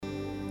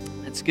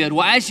That's good.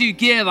 Well, as you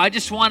give, I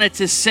just wanted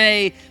to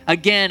say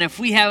again, if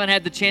we haven't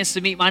had the chance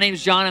to meet, my name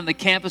is John. I'm the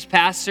campus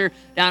pastor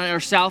down at our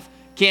South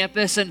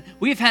campus, and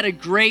we've had a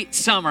great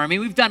summer. I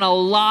mean, we've done a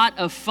lot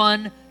of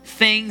fun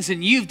things,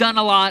 and you've done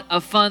a lot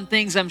of fun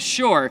things, I'm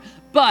sure.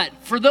 But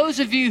for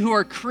those of you who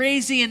are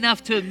crazy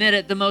enough to admit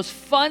it, the most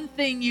fun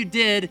thing you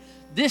did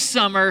this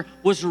summer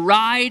was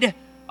ride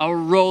a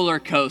roller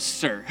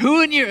coaster.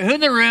 Who in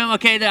the room?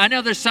 Okay, I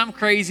know there's some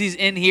crazies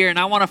in here, and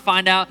I want to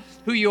find out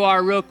who you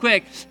are real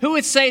quick. Who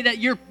would say that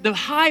the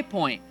high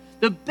point,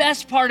 the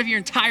best part of your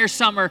entire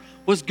summer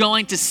was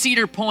going to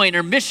Cedar Point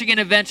or Michigan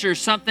Adventure or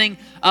something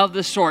of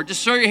the sort?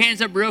 Just throw your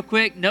hands up real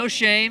quick. No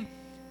shame.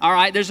 All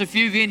right, there's a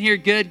few of you in here.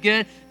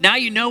 Good. Now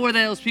you know where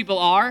those people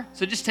are,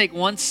 so just take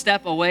one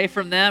step away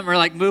from them or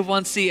like move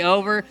one seat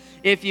over,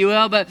 if you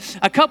will. But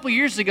a couple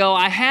years ago,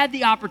 I had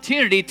the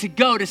opportunity to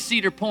go to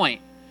Cedar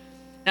Point.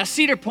 Now,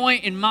 Cedar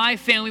Point in my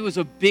family was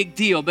a big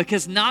deal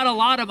because not a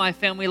lot of my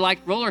family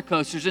liked roller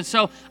coasters. And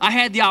so I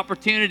had the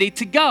opportunity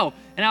to go.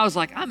 And I was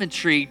like, I'm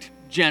intrigued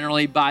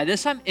generally by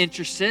this. I'm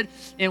interested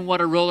in what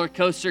a roller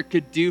coaster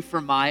could do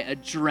for my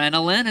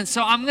adrenaline. And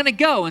so I'm going to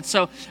go. And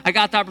so I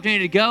got the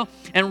opportunity to go.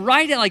 And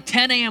right at like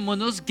 10 a.m. when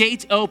those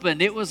gates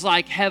opened, it was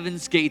like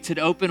heaven's gates had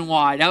opened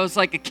wide. I was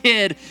like a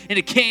kid in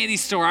a candy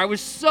store. I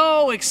was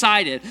so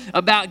excited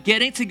about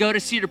getting to go to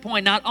Cedar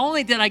Point. Not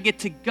only did I get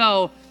to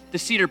go to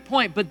Cedar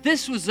Point, but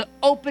this was the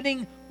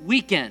opening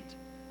weekend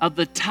of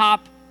the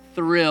Top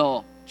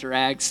Thrill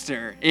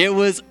Dragster. It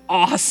was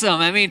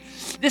awesome. I mean,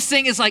 this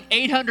thing is like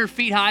 800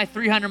 feet high,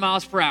 300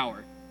 miles per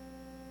hour.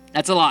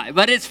 That's a lie,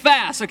 but it's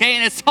fast, okay,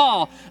 and it's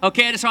tall,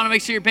 okay? I just want to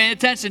make sure you're paying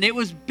attention. It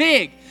was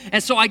big,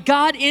 and so I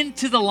got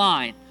into the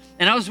line,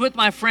 and I was with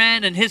my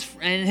friend and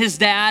his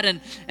dad,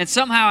 and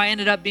somehow I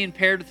ended up being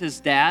paired with his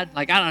dad.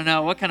 Like, I don't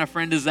know, what kind of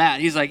friend is that?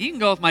 He's like, you can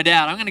go with my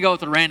dad. I'm going to go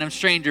with a random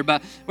stranger,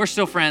 but we're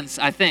still friends,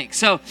 I think.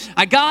 So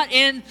I got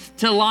into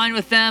the line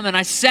with them, and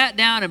I sat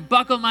down and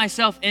buckled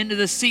myself into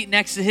the seat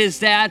next to his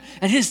dad,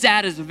 and his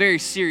dad is a very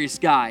serious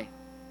guy.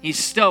 He's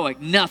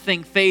stoic.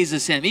 Nothing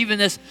phases him. Even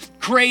this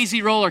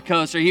crazy roller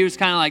coaster, he was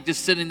kind of like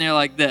just sitting there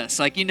like this.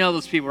 Like, you know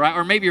those people, right?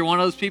 Or maybe you're one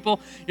of those people.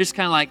 You're just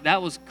kind of like,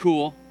 that was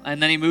cool.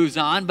 And then he moves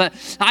on. But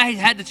I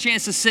had the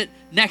chance to sit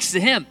next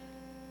to him.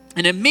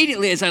 And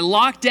immediately as I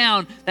locked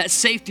down that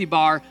safety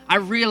bar, I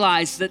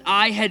realized that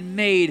I had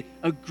made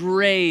a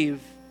grave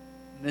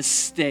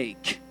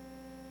mistake.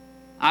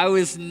 I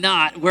was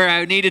not where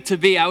I needed to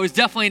be. I was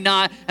definitely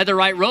not at the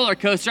right roller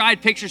coaster. I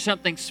had pictured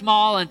something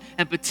small and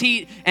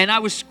petite, and I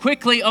was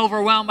quickly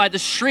overwhelmed by the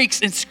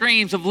shrieks and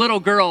screams of little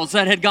girls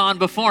that had gone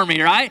before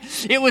me, right?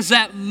 It was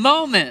that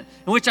moment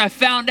in which I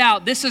found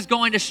out this is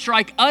going to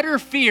strike utter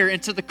fear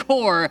into the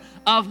core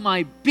of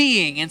my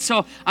being. And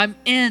so I'm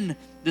in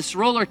this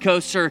roller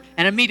coaster,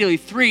 and immediately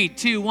 3,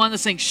 2, 1,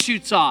 this thing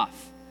shoots off.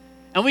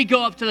 And we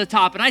go up to the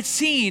top, and I'd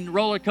seen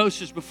roller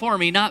coasters before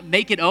me not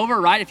make it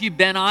over, right? If you've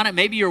been on it,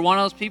 maybe you're one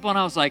of those people, and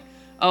I was like,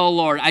 oh,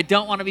 Lord, I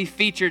don't want to be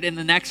featured in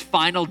the next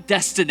Final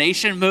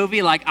Destination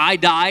movie like I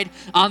died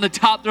on the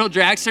Top Thrill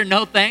Dragster.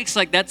 No thanks.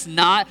 Like, that's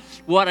not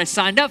what I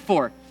signed up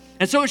for.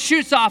 And so it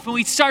shoots off, and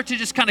we start to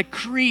just kind of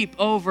creep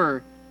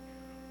over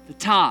the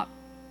top.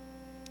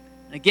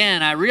 And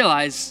again, I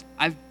realize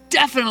I've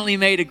definitely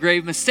made a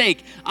grave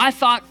mistake. I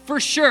thought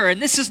for sure,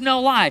 and this is no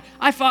lie,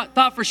 I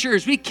thought for sure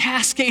as we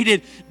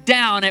cascaded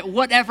down at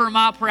whatever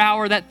mile per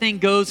hour that thing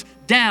goes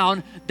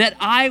down, that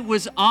I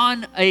was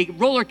on a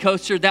roller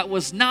coaster that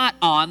was not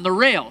on the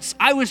rails.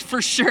 I was for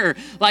sure,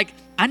 like,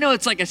 I know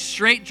it's like a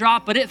straight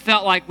drop, but it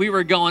felt like we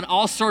were going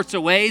all sorts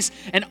of ways,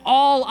 and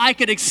all I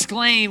could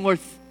exclaim were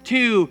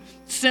 2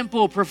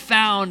 simple,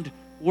 profound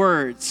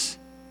words.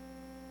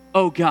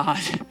 Oh God.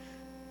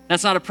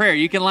 That's not a prayer.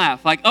 You can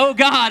laugh. Like, oh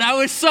God, I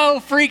was so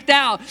freaked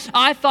out.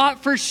 I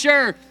thought for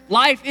sure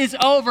life is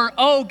over.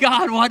 Oh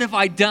God, what have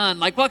I done?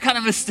 Like, what kind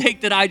of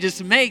mistake did I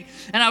just make?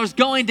 And I was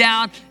going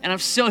down, and I'm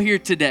still here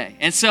today.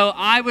 And so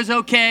I was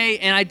okay,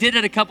 and I did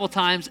it a couple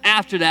times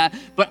after that.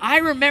 But I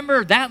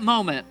remember that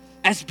moment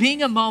as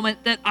being a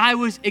moment that I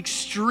was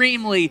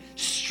extremely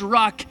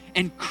struck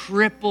and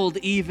crippled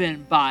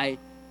even by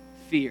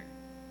fear.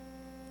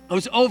 I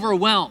was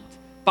overwhelmed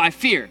by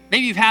fear.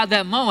 Maybe you've had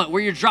that moment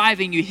where you're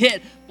driving, you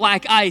hit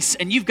black ice,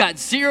 and you've got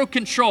zero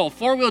control,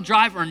 4-wheel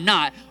drive or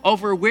not,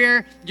 over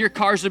where your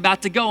car's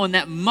about to go. And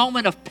that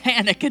moment of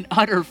panic and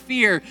utter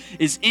fear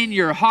is in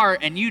your heart,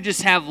 and you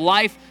just have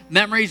life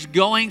memories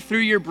going through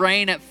your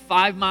brain at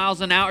 5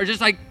 miles an hour, just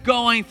like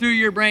going through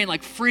your brain,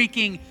 like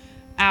freaking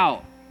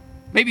out.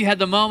 Maybe you had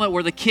the moment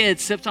where the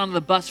kid slipped onto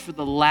the bus for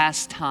the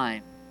last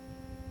time.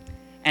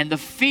 And the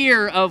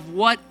fear of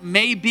what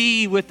may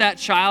be with that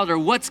child or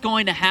what's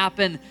going to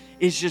happen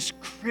is just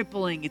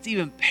crippling. It's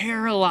even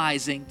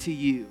paralyzing to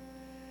you.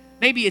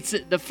 Maybe it's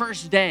the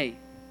first day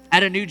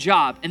at a new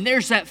job, and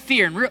there's that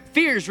fear. And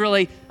fear is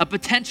really a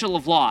potential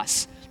of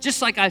loss.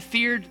 Just like I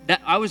feared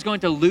that I was going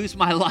to lose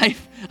my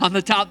life on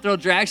the Top Thrill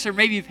Dragster.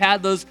 Maybe you've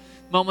had those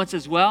moments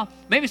as well.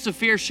 Maybe it's the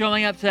fear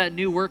showing up to that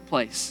new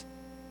workplace.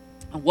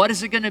 What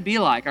is it going to be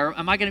like? Or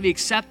am I going to be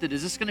accepted?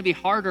 Is this going to be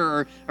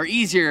harder or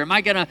easier? Am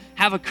I going to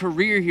have a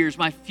career here? Is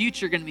my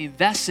future going to be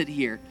invested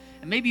here?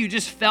 And maybe you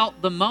just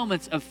felt the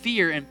moments of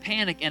fear and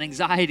panic and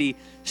anxiety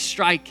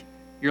strike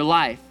your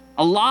life.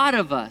 A lot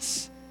of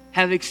us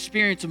have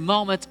experienced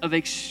moments of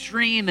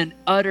extreme and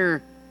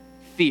utter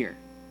fear.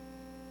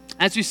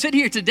 As we sit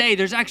here today,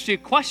 there's actually a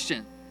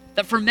question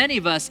that for many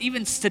of us,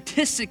 even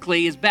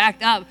statistically, is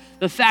backed up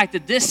the fact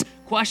that this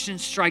question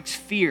strikes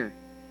fear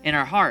in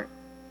our heart.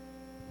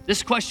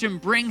 This question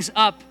brings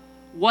up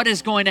what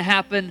is going to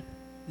happen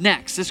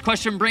next. This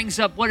question brings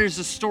up what is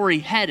the story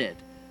headed.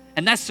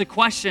 And that's the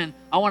question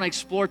I want to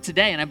explore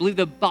today. And I believe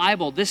the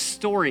Bible, this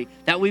story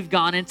that we've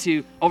gone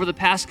into over the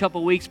past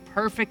couple weeks,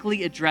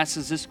 perfectly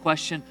addresses this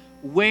question.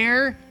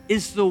 Where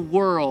is the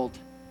world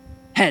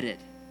headed?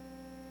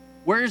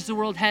 Where is the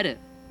world headed?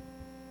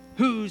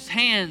 Whose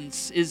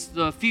hands is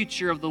the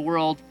future of the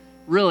world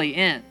really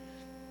in?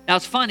 Now,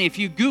 it's funny, if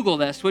you Google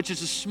this, which is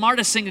the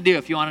smartest thing to do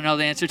if you want to know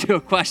the answer to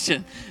a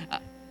question.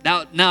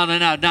 No,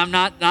 I'm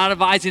not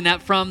advising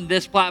that from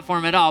this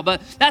platform at all,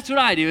 but that's what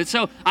I do. And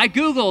so I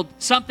Googled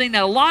something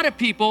that a lot of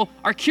people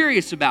are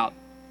curious about.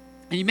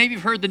 And you maybe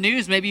have heard the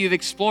news, maybe you've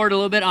explored a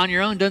little bit on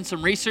your own, done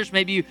some research,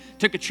 maybe you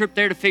took a trip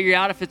there to figure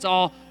out if it's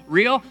all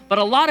real, but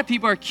a lot of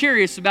people are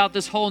curious about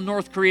this whole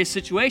North Korea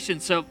situation.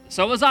 So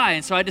was I,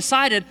 and so I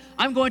decided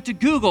I'm going to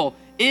Google,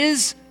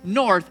 is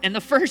North, and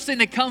the first thing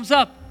that comes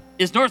up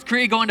is North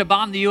Korea going to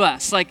bomb the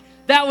U.S.? Like,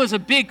 that was a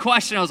big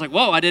question. I was like,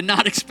 whoa, I did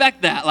not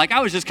expect that. Like,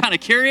 I was just kind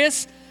of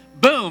curious.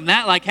 Boom,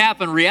 that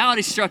happened.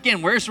 Reality struck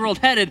in. Where's the world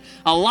headed?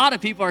 A lot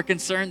of people are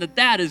concerned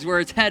that is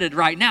where it's headed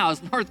right now.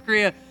 Is North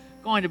Korea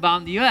going to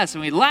bomb the U.S.?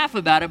 And we laugh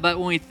about it, but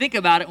when we think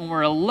about it, when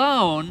we're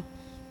alone,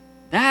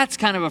 that's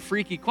kind of a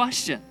freaky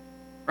question,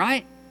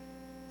 right?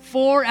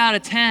 4 out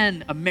of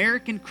 10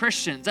 American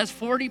Christians, that's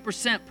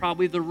 40%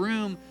 probably the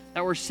room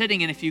that we're sitting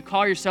in if you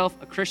call yourself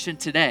a Christian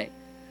today,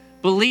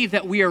 believe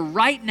that we are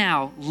right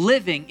now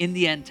living in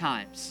the end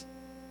times.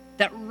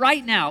 That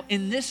right now,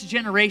 in this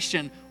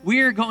generation,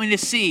 we're going to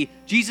see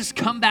Jesus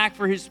come back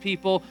for his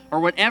people,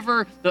 or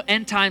whatever the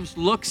end times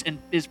looks and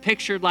is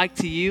pictured like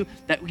to you,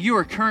 that you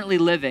are currently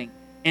living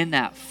in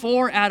that.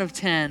 4 out of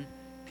 10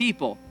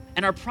 people.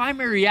 And our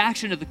primary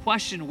reaction to the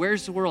question,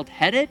 where's the world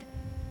headed,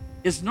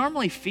 is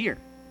normally fear.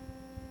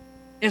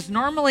 It's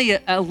normally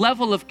a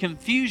level of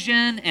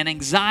confusion and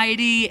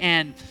anxiety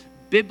and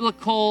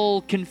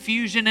biblical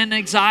confusion and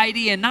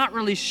anxiety, and not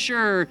really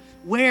sure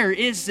where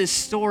is this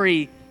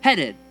story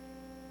headed.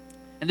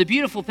 And the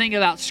beautiful thing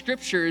about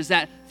Scripture is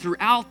that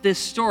throughout this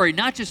story,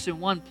 not just in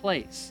one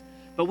place,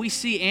 but we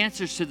see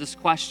answers to this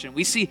question.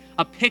 We see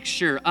a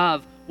picture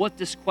of what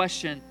this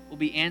question will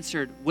be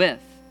answered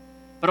with.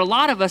 But a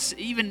lot of us,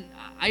 even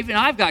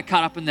I've got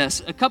caught up in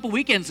this. A couple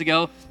weekends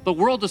ago, the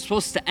world was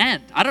supposed to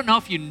end. I don't know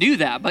if you knew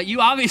that, but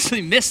you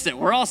obviously missed it.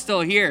 We're all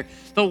still here.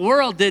 The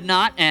world did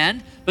not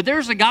end, but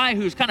there's a guy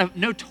who's kind of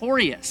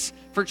notorious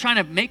for trying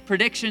to make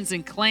predictions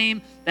and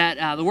claim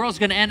that the world's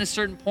going to end at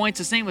certain points.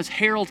 His name was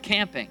Harold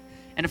Camping.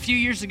 And a few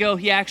years ago,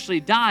 he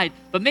actually died.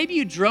 But maybe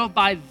you drove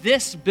by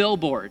this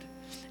billboard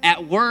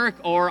at work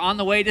or on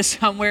the way to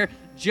somewhere.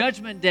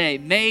 Judgment Day,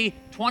 May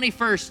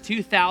 21st,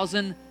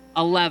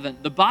 2011.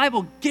 The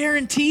Bible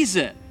guarantees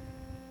it.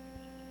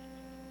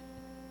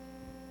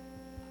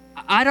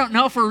 I don't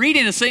know if we're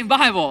reading the same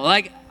Bible.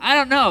 I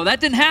don't know. That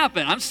didn't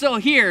happen. I'm still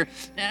here,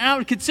 and I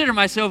would consider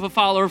myself a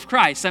follower of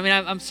Christ. I mean,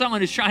 I'm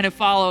someone who's trying to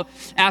follow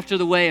after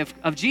the way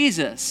of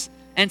Jesus.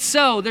 And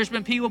so there's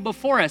been people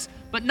before us,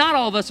 but not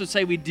all of us would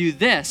say we do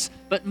this,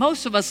 but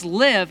most of us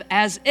live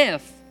as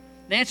if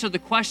the answer to the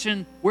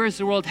question, where's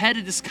the world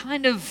headed, is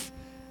kind of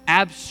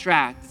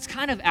abstract. It's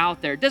kind of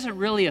out there. It doesn't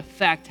really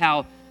affect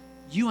how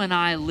you and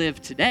I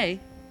live today.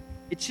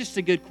 It's just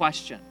a good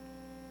question.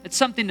 It's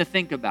something to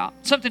think about,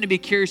 something to be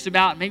curious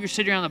about. Maybe you're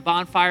sitting around the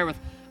bonfire with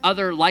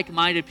other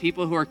like-minded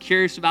people who are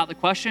curious about the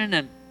question,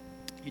 and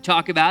you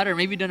talk about it, or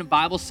maybe you've done a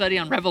Bible study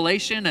on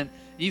Revelation, and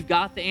you've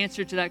got the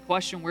answer to that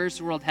question, where's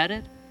the world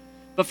headed?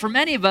 But for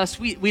many of us,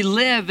 we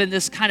live in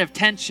this kind of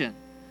tension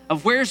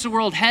of where's the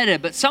world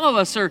headed, but some of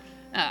us are,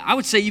 I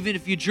would say, even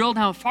if you drill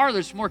down farther,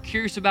 it's more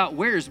curious about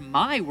where's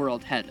my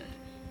world headed,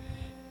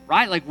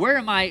 right? Like, where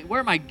am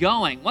I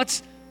going?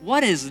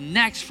 What is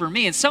next for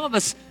me? And some of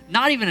us,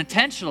 not even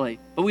intentionally,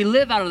 but we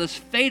live out of this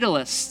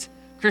fatalist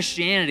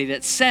Christianity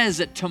that says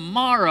that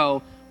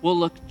tomorrow will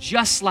look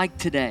just like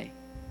today.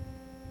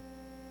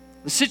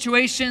 The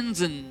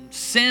situations and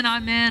sin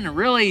I'm in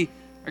really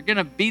are going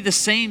to be the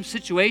same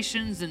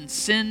situations and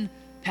sin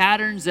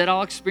patterns that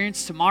I'll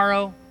experience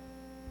tomorrow,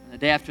 and the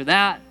day after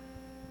that,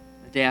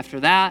 the day after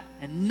that,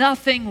 and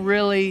nothing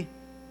really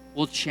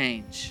will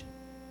change.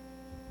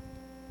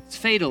 It's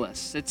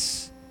fatalist.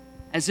 It's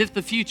as if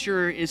the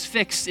future is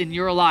fixed in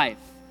your life,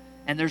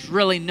 and there's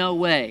really no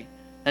way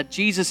that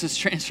Jesus'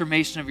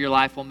 transformation of your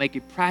life will make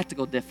a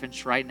practical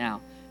difference right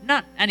now.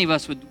 Not any of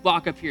us would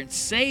walk up here and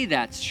say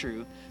that's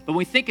true, but when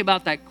we think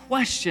about that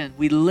question,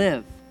 we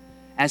live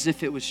as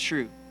if it was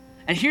true.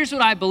 And here's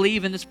what I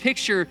believe in this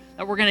picture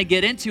that we're going to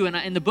get into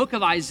in the book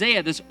of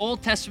Isaiah, this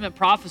Old Testament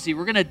prophecy.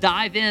 We're going to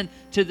dive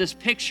into this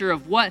picture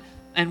of what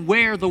and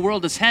where the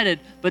world is headed.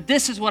 But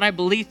this is what I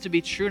believe to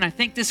be true. And I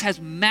think this has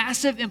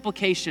massive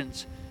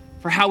implications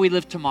for how we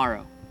live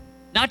tomorrow.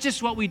 Not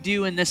just what we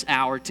do in this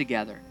hour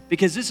together,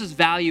 because this is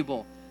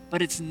valuable,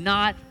 but it's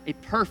not a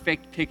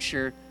perfect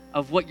picture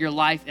of what your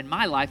life and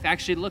my life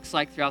actually looks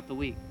like throughout the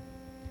week.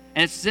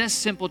 And it's this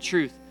simple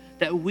truth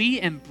that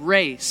we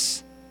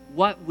embrace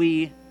what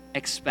we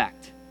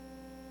expect.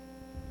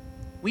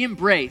 We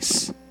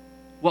embrace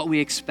what we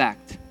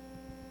expect.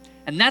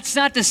 And that's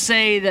not to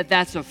say that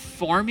that's a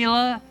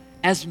formula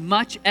as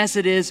much as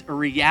it is a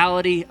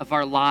reality of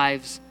our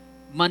lives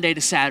Monday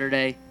to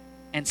Saturday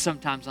and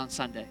sometimes on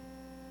Sunday.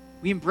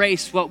 We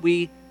embrace what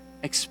we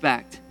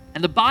expect.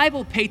 And the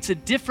Bible paints a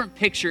different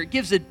picture. It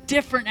gives a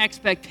different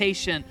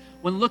expectation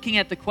when looking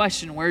at the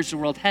question, where's the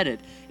world headed?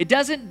 It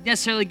doesn't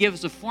necessarily give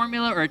us a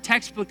formula or a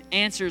textbook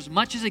answer as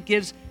much as it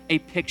gives a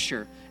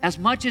picture, as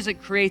much as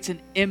it creates an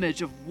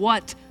image of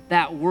what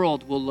that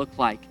world will look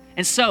like.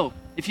 And so,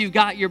 if you've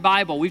got your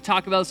Bible, we've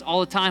talked about this all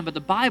the time, but the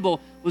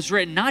Bible was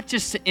written not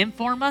just to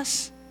inform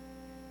us,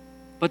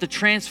 but to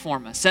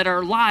transform us, that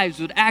our lives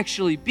would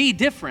actually be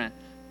different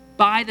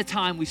by the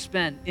time we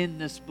spend in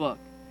this book.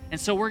 And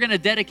so we're going to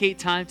dedicate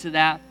time to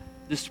that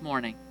this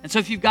morning. And so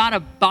if you've got a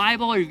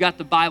Bible or you've got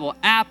the Bible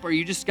app or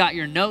you just got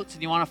your notes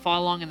and you want to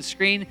follow along on the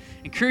screen,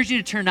 I encourage you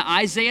to turn to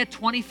Isaiah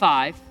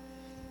 25.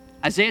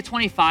 Isaiah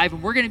 25,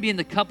 and we're going to be in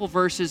the couple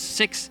verses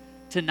 6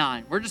 to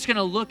 9. We're just going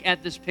to look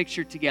at this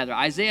picture together.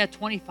 Isaiah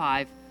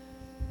 25,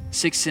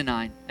 6 to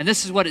 9. And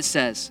this is what it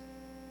says.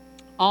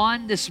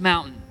 On this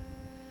mountain,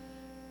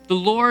 the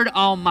Lord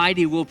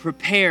Almighty will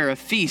prepare a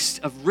feast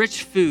of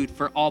rich food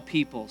for all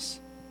peoples,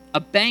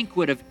 a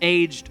banquet of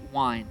aged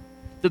wine,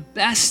 the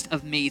best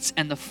of meats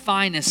and the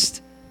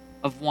finest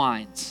of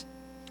wines.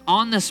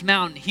 On this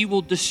mountain, he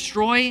will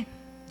destroy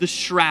the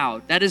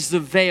shroud, that is the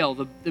veil,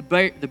 the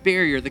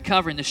barrier, the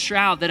covering, the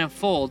shroud that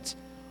enfolds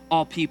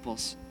all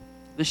peoples,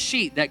 the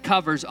sheet that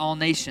covers all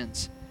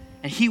nations,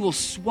 and he will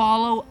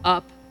swallow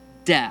up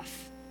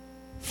death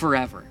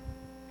forever.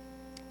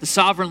 The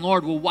sovereign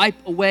Lord will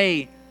wipe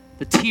away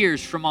the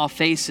tears from all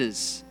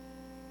faces.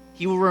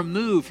 He will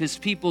remove his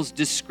people's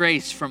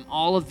disgrace from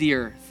all of the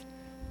earth.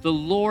 The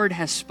Lord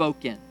has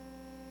spoken.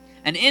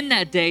 And in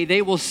that day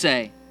they will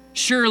say,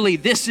 surely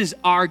this is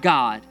our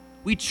God.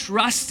 We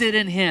trusted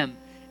in him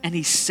and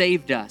he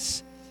saved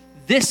us.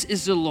 This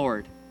is the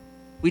Lord.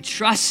 We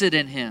trusted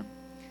in him.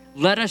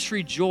 Let us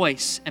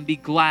rejoice and be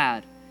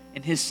glad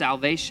in his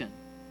salvation.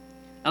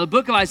 Now the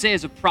book of Isaiah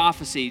is a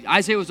prophecy.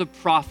 Isaiah was a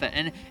prophet.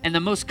 And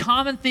the most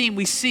common theme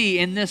we see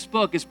in this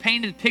book is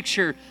painted a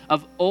picture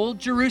of old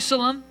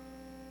Jerusalem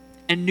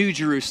and New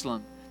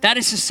Jerusalem. That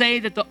is to say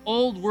that the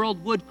old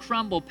world would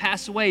crumble,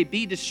 pass away,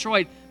 be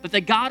destroyed, but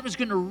that God was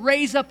going to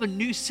raise up a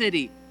new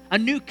city, a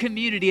new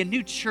community, a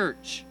new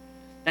church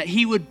that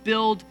he would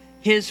build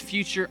his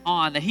future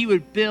on, that he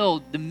would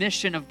build the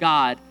mission of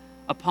God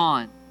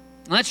upon.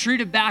 And that's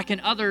rooted back in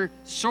other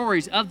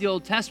stories of the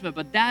Old Testament,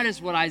 but that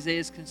is what Isaiah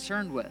is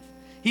concerned with.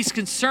 He's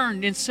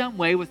concerned in some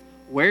way with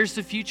where's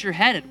the future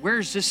headed?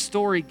 Where's this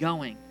story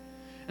going?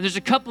 And there's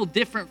a couple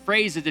different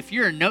phrases. If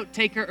you're a note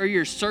taker or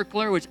you're a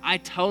circler, which I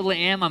totally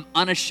am, I'm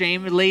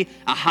unashamedly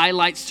a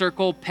highlight,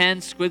 circle, pen,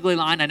 squiggly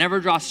line. I never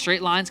draw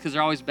straight lines because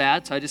they're always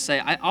bad. So I just say,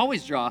 I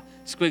always draw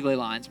squiggly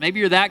lines. Maybe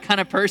you're that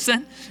kind of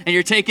person and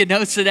you're taking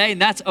notes today,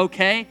 and that's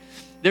okay.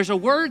 There's a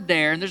word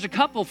there, and there's a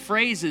couple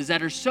phrases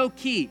that are so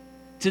key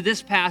to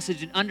this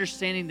passage and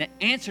understanding the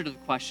answer to the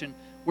question,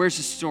 where's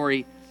the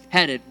story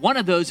headed? One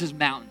of those is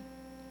mountain.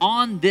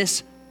 On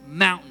this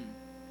mountain.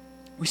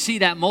 We see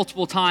that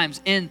multiple times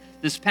in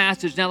this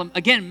passage. Now,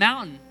 again,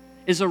 mountain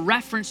is a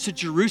reference to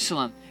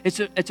Jerusalem. It's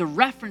a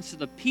reference to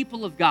the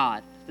people of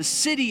God, the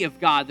city of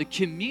God, the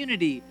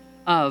community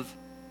of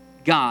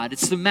God.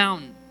 It's the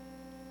mountain.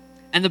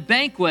 And the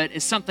banquet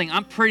is something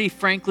I'm pretty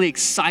frankly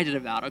excited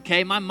about,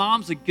 okay? My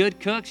mom's a good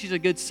cook. She's a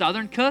good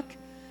Southern cook.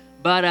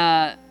 But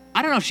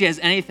I don't know if she has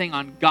anything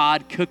on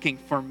God cooking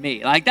for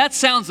me. Like, that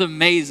sounds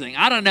amazing.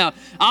 I don't know.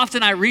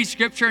 Often I read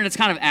scripture and it's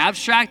kind of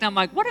abstract. I'm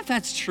like, what if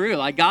that's true?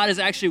 Like, God is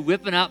actually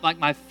whipping up like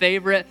my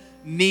favorite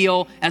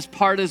meal as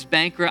part of this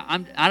banquet.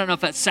 I don't know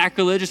if that's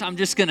sacrilegious. I'm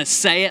just going to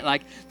say it.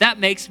 Like, that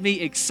makes me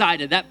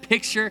excited. That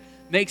picture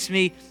makes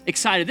me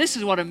excited. This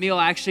is what a meal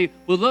actually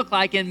would look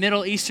like in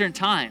Middle Eastern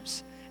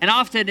times. And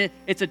often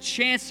it's a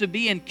chance to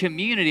be in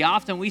community.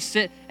 Often we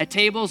sit at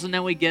tables and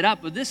then we get up.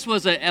 But this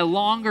was a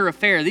longer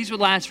affair. These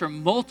would last for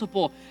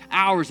multiple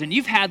hours. And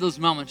you've had those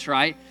moments,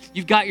 right?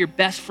 You've got your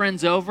best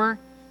friends over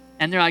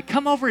and they're like,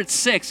 come over at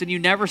 6. And you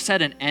never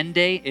set an end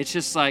date. It's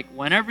just like,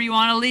 whenever you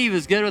want to leave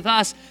is good with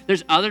us.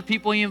 There's other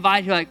people you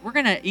invite who are like, we're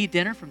going to eat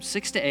dinner from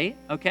 6 to 8,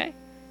 okay?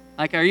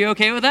 Like, are you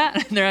okay with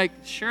that? And they're like,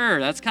 sure,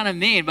 that's kind of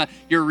mean. But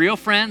your real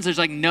friends, there's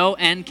like no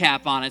end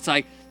cap on it. It's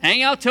like,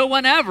 hang out till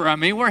whenever. I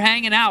mean, we're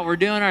hanging out. We're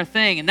doing our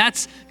thing. And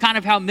that's kind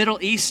of how Middle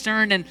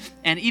Eastern and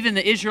even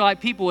the Israelite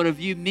people would have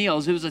viewed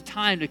meals. It was a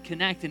time to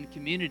connect in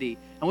community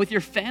and with your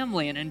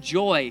family and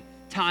enjoy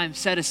time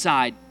set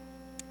aside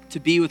to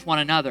be with one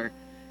another.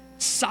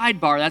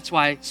 Sidebar, that's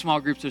why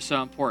small groups are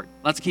so important.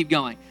 Let's keep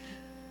going.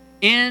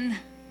 In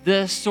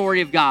the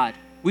story of God,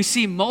 we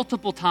see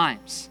multiple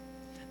times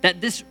that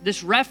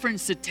this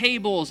reference to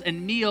tables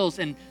and meals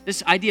and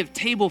this idea of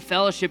table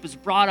fellowship is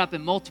brought up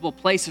in multiple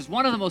places.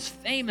 One of the most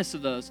famous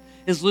of those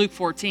is Luke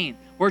 14,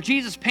 where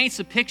Jesus paints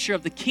a picture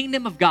of the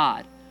kingdom of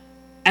God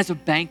as a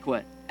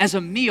banquet, as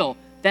a meal,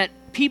 that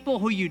people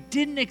who you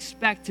didn't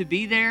expect to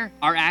be there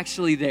are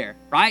actually there,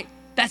 right?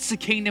 That's the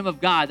kingdom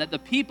of God, that the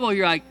people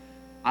you're like,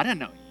 I didn't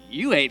know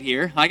you ate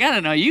here. Like, I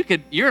don't know,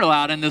 you're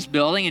allowed in this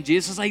building. And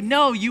Jesus is like,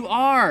 no, you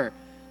are.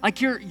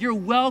 Like, you're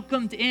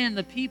welcomed in,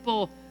 the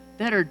people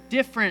that are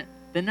different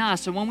than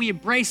us. And when we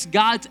embrace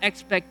God's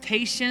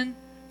expectation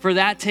for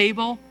that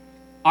table,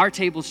 our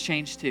tables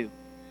change too.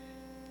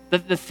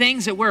 The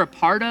things that we're a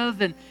part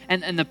of and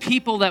the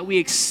people that we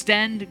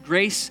extend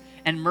grace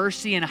and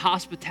mercy and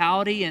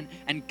hospitality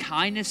and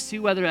kindness to,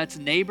 whether that's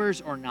neighbors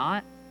or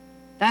not,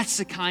 that's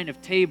the kind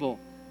of table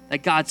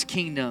that God's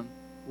kingdom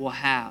will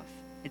have.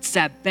 It's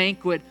that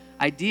banquet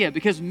idea,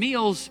 because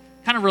meals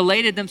kind of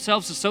related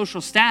themselves to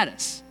social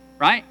status,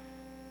 right?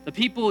 The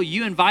people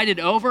you invited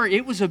over,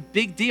 it was a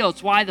big deal.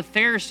 It's why the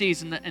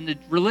Pharisees and the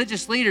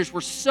religious leaders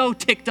were so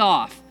ticked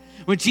off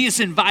when Jesus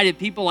invited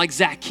people like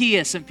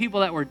Zacchaeus and people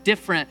that were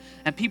different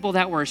and people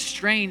that were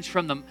estranged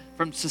from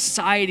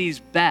society's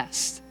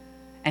best.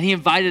 And he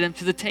invited them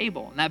to the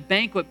table. And that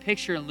banquet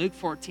picture in Luke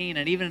 14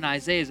 and even in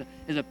Isaiah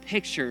is a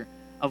picture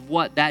of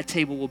what that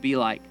table will be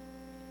like.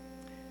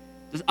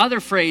 This other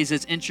phrase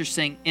that's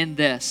interesting in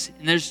this,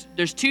 and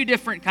there's two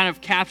different kind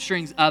of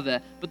capturings of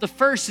it, but the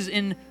first is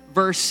in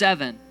verse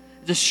 7.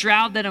 The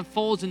shroud that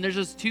unfolds, and there's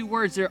those two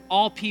words, they're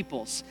all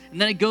peoples. And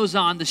then it goes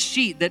on, the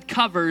sheet that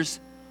covers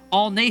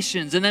all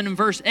nations. And then in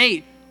verse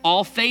 8,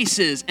 all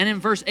faces. And in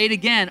verse 8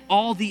 again,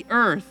 all the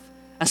earth.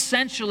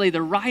 Essentially,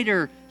 the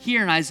writer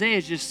here in Isaiah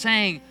is just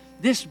saying,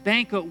 this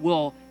banquet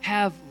will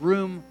have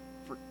room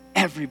for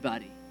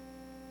everybody.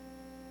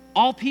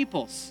 All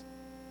peoples.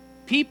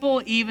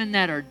 People even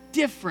that are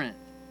different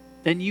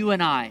than you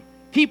and I.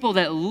 People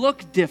that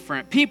look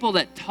different. People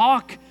that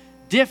talk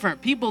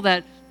different. People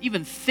that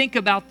even think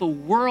about the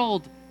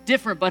world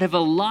different, but have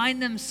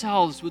aligned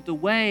themselves with the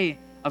way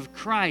of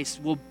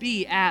Christ will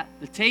be at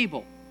the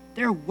table.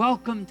 They're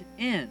welcomed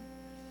in.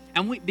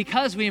 And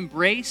because we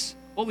embrace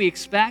what we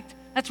expect,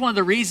 that's one of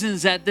the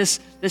reasons that this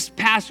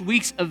past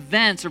week's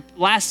events or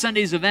last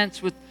Sunday's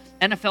events with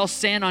NFL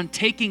stand on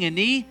taking a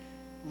knee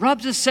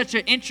rubs us such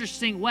an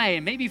interesting way.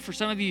 And maybe for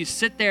some of you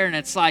sit there and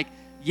it's like,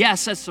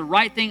 yes, that's the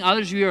right thing.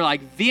 Others of you are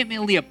like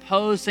vehemently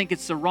opposed, think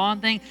it's the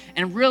wrong thing.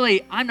 And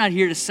really, I'm not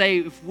here to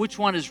say which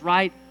one is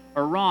right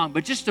or wrong,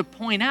 but just to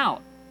point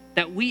out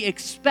that we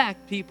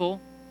expect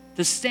people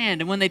to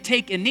stand. And when they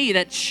take a knee,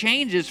 that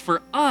changes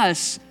for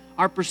us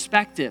our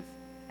perspective.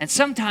 And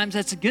sometimes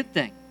that's a good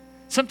thing.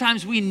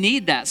 Sometimes we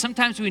need that.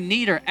 Sometimes we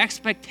need our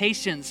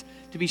expectations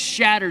to be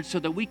shattered so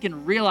that we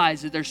can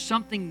realize that there's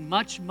something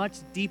much, much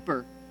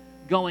deeper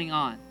going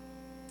on.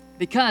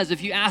 Because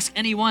if you ask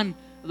anyone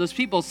of those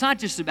people, it's not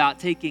just about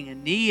taking a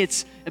knee.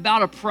 It's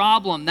about a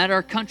problem that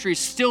our country is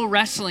still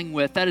wrestling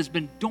with that has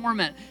been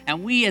dormant.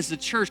 And we as the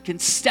church can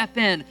step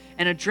in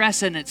and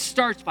address it. And it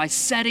starts by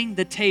setting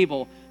the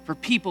table for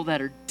people that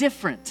are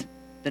different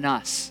than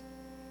us.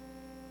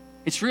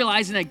 It's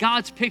realizing that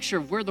God's picture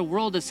of where the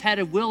world is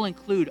headed will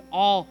include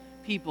all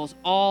peoples,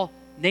 all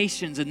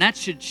nations. And that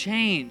should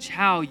change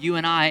how you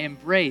and I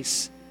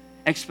embrace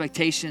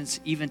expectations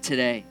even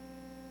today.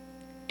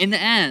 In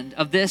the end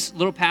of this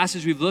little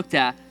passage we've looked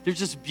at, there's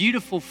this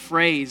beautiful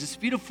phrase. It's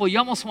beautiful. You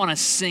almost want to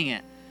sing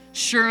it.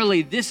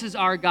 Surely this is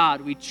our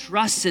God. We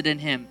trusted in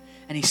him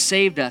and he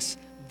saved us.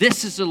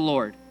 This is the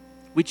Lord.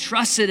 We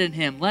trusted in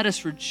him. Let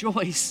us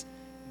rejoice,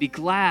 be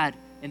glad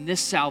in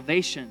this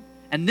salvation.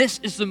 And this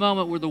is the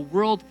moment where the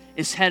world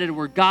is headed,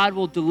 where God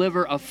will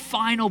deliver a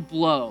final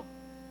blow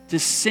to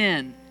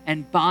sin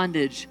and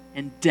bondage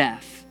and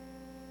death.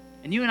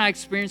 And you and I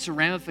experience the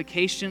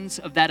ramifications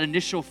of that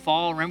initial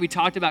fall. Remember, we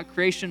talked about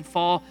creation,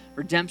 fall,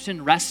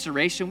 redemption,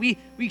 restoration. We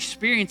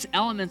experience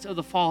elements of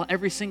the fall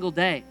every single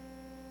day.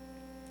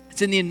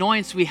 It's in the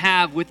annoyance we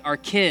have with our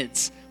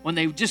kids when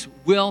they just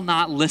will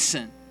not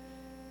listen.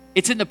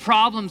 It's in the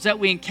problems that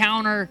we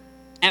encounter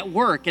at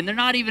work, and they're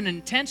not even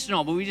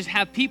intentional, but we just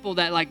have people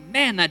that like,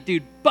 man, that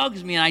dude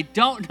bugs me, and I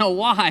don't know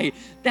why.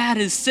 That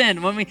is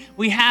sin. When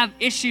we have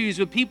issues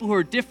with people who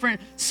are different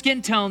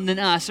skin tone than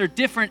us or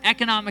different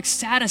economic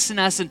status than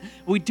us, and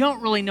we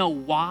don't really know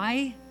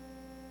why,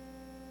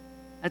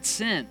 that's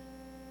sin.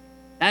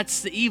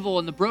 That's the evil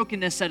and the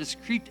brokenness that has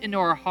creeped into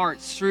our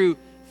hearts through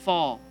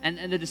fall and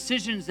the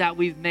decisions that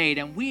we've made.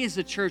 And we as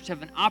a church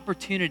have an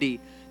opportunity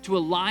to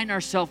align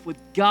ourselves with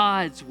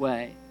God's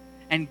way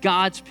and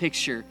God's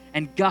picture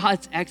and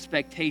God's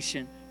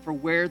expectation for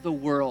where the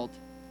world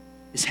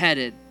is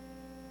headed.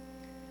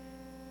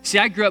 See,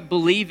 I grew up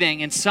believing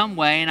in some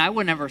way, and I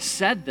would never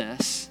said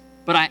this,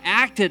 but I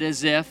acted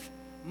as if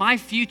my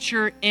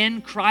future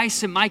in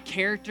Christ and my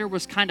character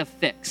was kind of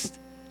fixed.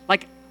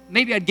 Like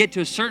maybe I'd get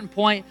to a certain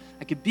point,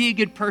 I could be a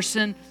good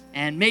person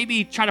and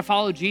maybe try to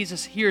follow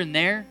Jesus here and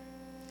there,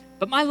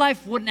 but my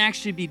life wouldn't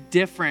actually be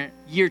different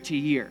year to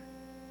year.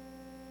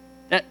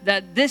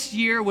 That this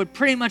year would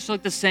pretty much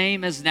look the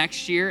same as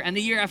next year, and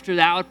the year after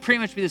that would pretty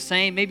much be the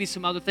same. Maybe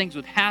some other things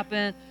would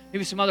happen,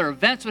 maybe some other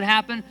events would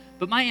happen,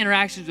 but my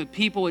interactions with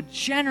people would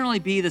generally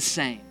be the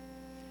same.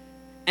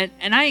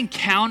 And I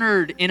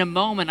encountered in a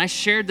moment, I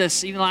shared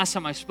this even last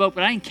time I spoke,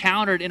 but I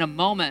encountered in a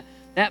moment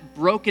that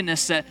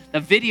brokenness that the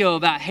video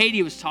about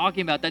Haiti was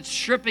talking about, that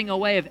stripping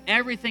away of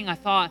everything I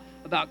thought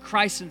about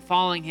Christ and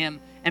following him,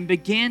 and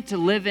began to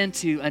live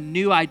into a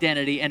new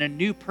identity and a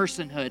new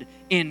personhood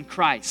in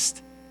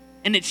Christ.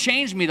 And it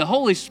changed me. The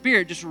Holy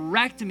Spirit just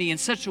wrecked me in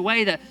such a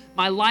way that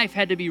my life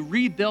had to be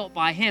rebuilt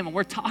by him. And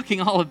we're talking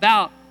all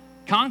about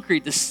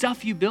concrete, the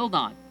stuff you build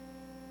on.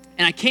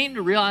 And I came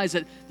to realize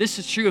that this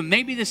is true. And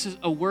maybe this is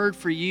a word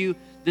for you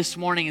this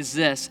morning, is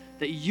this,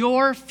 that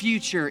your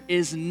future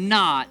is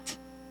not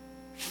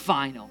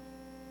final.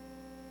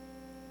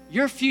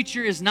 Your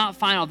future is not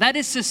final. That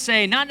is to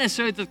say, not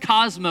necessarily that the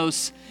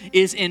cosmos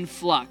is in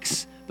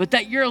flux, but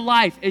that your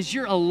life, as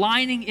you're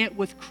aligning it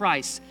with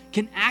Christ,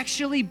 can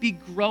actually be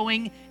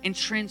growing and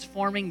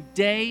transforming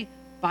day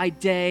by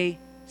day,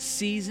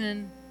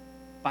 season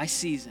by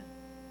season.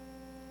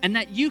 And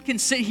that you can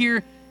sit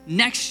here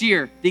next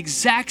year, the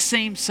exact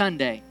same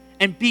Sunday,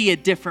 and be a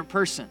different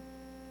person.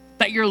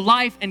 That your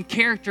life and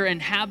character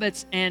and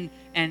habits and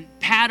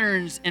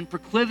patterns and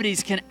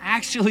proclivities can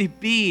actually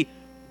be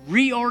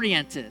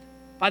reoriented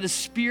by the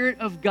Spirit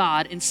of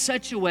God in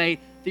such a way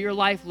that your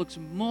life looks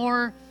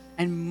more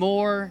and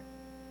more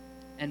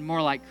and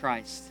more like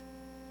Christ.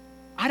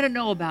 I don't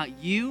know about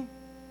you.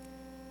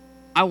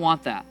 I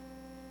want that.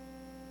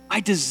 I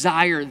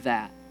desire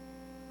that.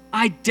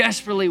 I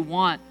desperately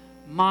want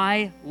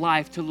my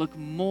life to look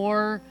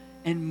more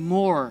and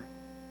more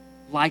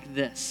like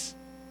this,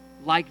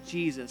 like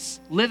Jesus,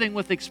 living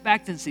with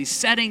expectancy,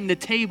 setting the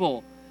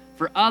table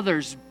for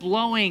others,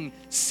 blowing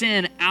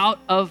sin out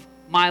of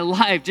my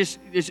life, just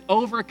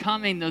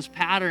overcoming those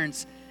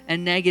patterns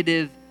and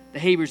negative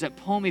behaviors that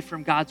pull me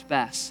from God's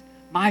best.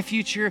 My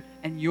future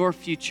and your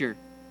future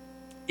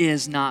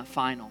is not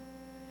final.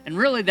 And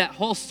really that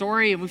whole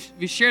story, and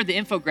we've shared the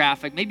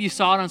infographic, maybe you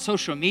saw it on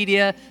social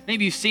media,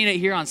 maybe you've seen it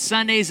here on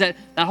Sundays, that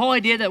whole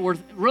idea that we're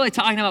really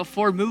talking about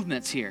 4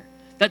 movements here.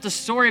 That the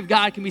story of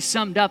God can be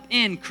summed up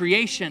in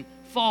creation,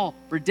 fall,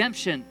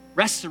 redemption,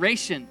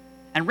 restoration.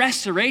 And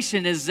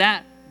restoration is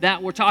that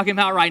we're talking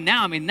about right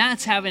now. I mean,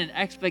 that's having an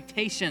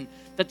expectation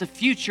that the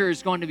future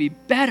is going to be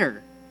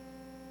better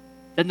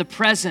than the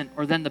present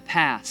or than the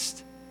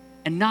past.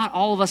 And not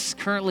all of us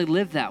currently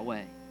live that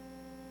way.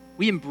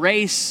 We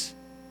embrace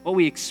what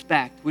we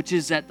expect, which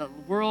is that the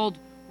world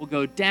will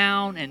go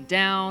down, and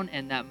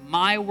that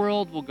my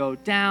world will go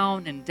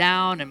down, and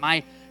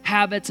my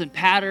habits and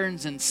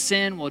patterns and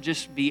sin will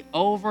just be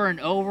over and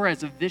over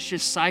as a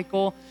vicious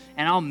cycle,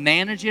 and I'll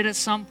manage it at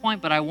some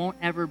point, but I won't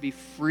ever be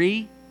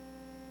free.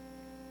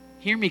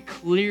 Hear me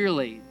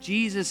clearly.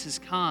 Jesus has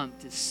come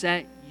to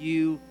set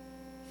you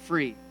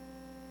free.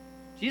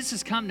 Jesus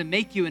has come to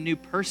make you a new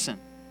person,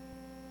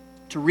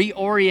 to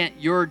reorient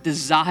your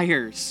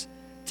desires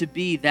to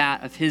be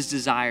that of his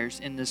desires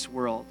in this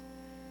world.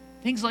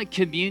 Things like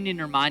communion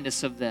remind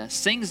us of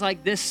this. Things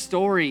like this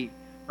story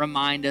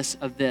remind us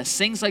of this.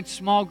 Things like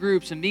small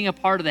groups and being a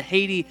part of the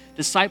Haiti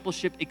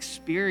discipleship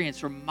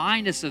experience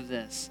remind us of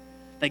this,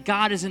 that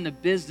God is in the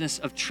business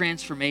of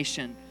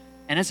transformation.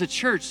 And as a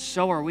church,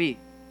 so are we.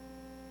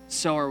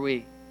 So are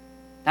we.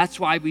 That's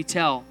why we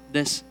tell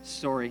this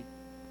story.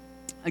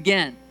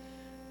 Again,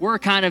 we're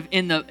kind of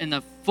in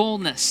the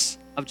fullness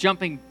of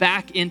jumping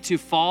back into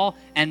fall,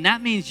 and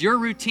that means your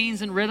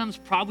routines and rhythms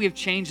probably have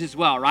changed as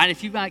well, right?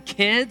 If you've got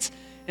kids,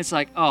 it's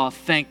like, oh,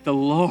 thank the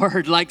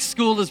Lord, like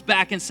school is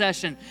back in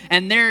session,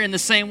 and they're in the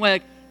same way,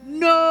 like,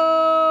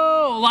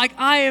 no, like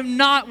I am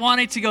not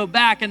wanting to go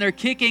back, and they're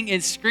kicking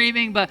and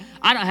screaming, but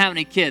I don't have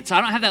any kids, so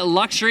I don't have that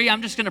luxury.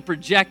 I'm just going to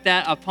project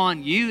that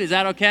upon you. Is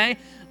that okay?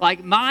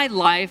 Like my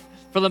life,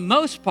 for the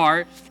most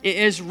part,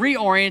 is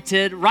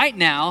reoriented right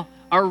now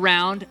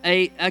around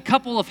a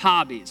couple of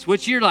hobbies,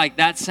 which you're like,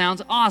 that sounds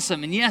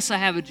awesome. And yes, I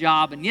have a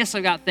job, and yes,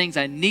 I've got things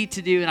I need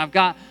to do, and I've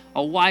got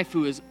a wife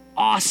who is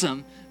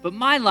awesome. But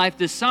my life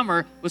this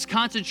summer was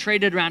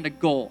concentrated around a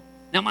goal.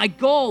 Now, my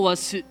goal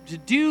was to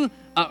do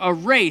a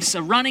race,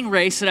 a running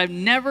race that I've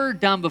never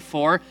done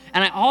before,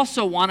 and I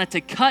also wanted to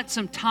cut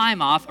some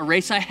time off a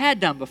race I had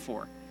done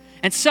before.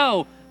 And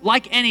so,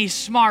 like any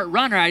smart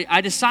runner, I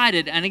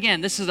decided, and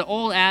again, this is an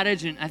old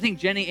adage, and I think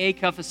Jenny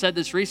Acuff has said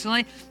this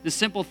recently, the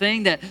simple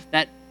thing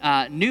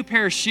that new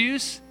pair of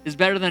shoes is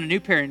better than a new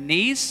pair of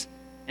knees.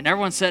 And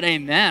everyone said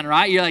amen,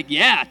 right? You're like,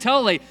 yeah,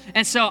 totally.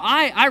 And so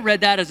I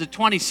read that as a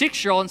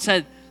 26-year-old and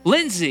said,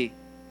 Lindsay,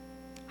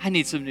 I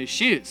need some new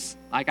shoes.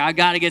 Like, I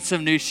got to get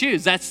some new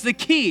shoes. That's the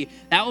key.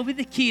 That will be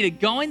the key to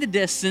going the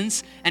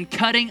distance and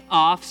cutting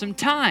off some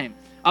time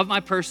of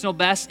my personal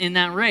best in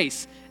that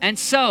race. And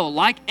so,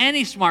 like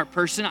any smart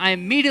person, I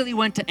immediately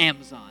went to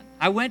Amazon.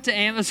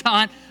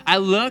 I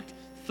looked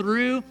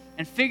through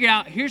and figured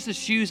out, here's the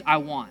shoes I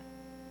want.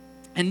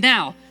 And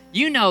now,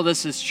 You know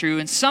this is true,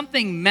 and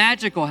something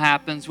magical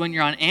happens when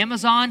you're on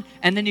Amazon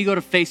and then you go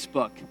to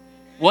Facebook.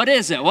 What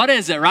is it? What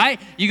is it, right?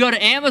 You go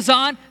to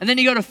Amazon and then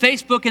you go to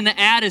Facebook and the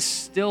ad is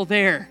still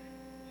there.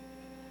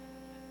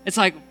 It's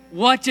like,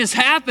 what just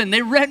happened?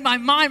 They read my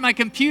mind. My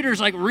computer's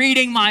like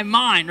reading my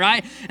mind,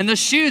 right? And the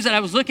shoes that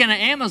I was looking at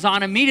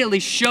Amazon immediately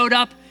showed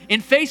up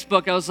in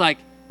Facebook. I was like,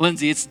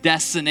 Lindsay, it's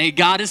destiny.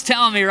 God is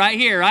telling me right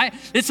here, right?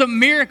 It's a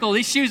miracle.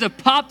 These shoes have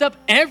popped up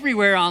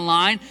everywhere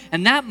online,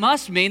 and that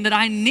must mean that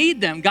I need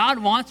them. God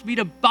wants me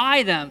to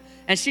buy them.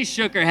 And she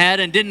shook her head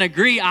and didn't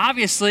agree,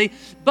 obviously.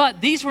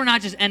 But these were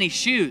not just any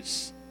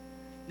shoes.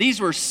 These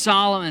were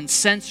Salomon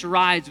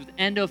Sensorides with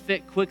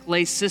EndoFit quick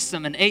lace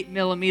system, an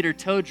 8mm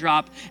toe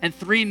drop, and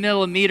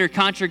 3mm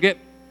contra grip.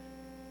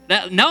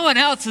 No one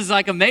else is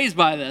like amazed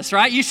by this,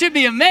 right? You should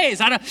be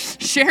amazed. I don't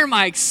share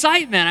my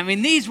excitement. I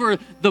mean, these were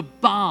the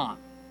bomb.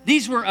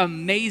 These were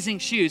amazing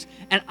shoes.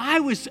 And I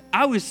was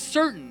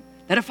certain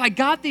that if I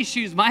got these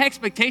shoes, my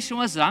expectation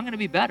was that I'm going to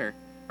be better,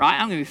 right?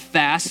 I'm going to be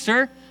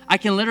faster. I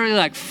can literally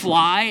like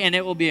fly and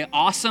it will be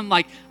awesome.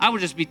 Like I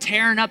would just be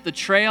tearing up the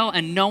trail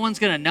and no one's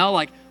going to know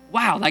like,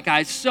 wow, that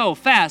guy's so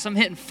fast. I'm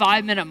hitting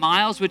 5-minute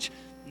miles, which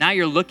now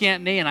you're looking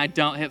at me and I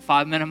don't hit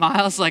 5-minute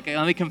miles. Like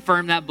let me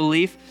confirm that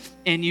belief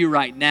in you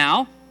right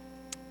now.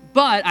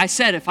 But I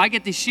said, if I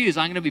get these shoes,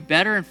 I'm going to be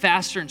better and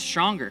faster and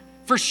stronger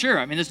for sure.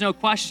 I mean, there's no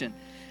question.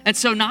 And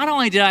so not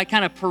only did I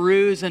kind of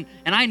peruse and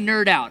I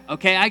nerd out,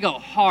 okay? I go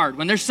hard.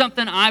 When there's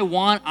something I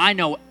want, I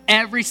know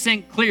every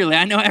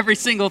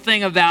single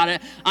thing about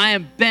it. I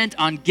am bent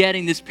on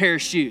getting this pair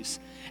of shoes.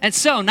 And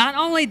so not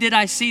only did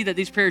I see that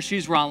these pair of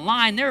shoes were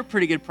online, they were a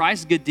pretty good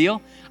price, a good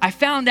deal. I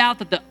found out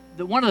that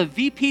one of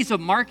the VPs of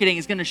marketing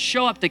is going to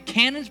show up to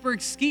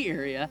Cannonsburg ski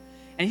area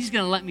and he's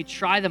going to let me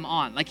try them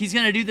on. Like he's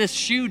going to do this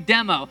shoe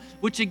demo,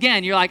 which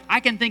again, you're like, I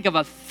can think of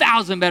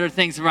 1,000 better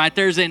things for my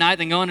Thursday night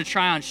than going to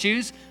try on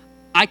shoes.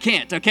 I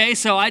can't, okay?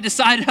 So I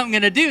decided I'm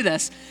going to do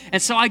this.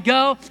 And so I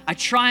go, I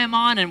try them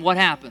on, and what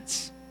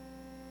happens?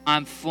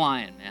 I'm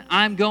flying, man.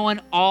 I'm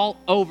going all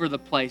over the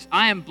place.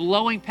 I am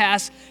blowing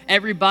past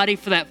everybody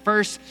for that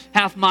first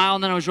half mile,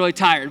 and then I was really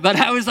tired. But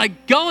I was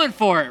like going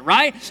for it,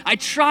 right? I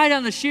tried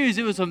on the shoes.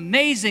 It was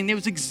amazing. It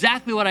was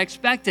exactly what I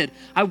expected.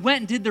 I went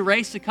and did the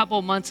race a couple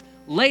of months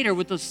later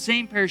with those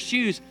same pair of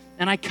shoes,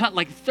 and I cut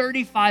like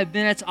 35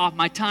 minutes off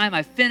my time.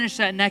 I finished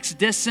that next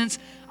distance.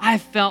 I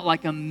felt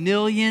like $1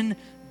 million.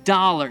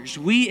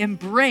 We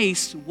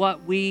embrace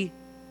what we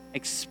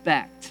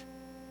expect.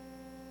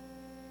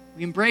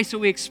 We embrace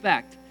what we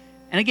expect.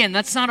 And again,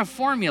 that's not a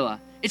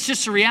formula. It's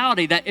just a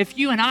reality that if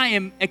you and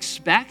I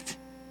expect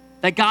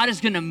that God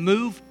is going to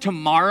move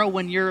tomorrow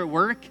when you're at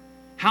work,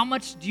 how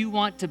much do you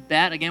want to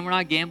bet? Again, we're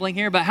not gambling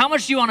here, but how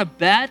much do you want to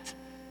bet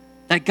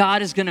that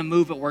God is going to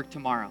move at work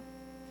tomorrow?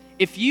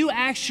 If you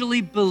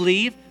actually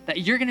believe that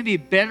you're going to be a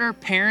better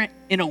parent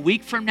in a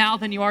week from now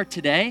than you are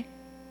today,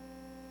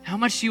 how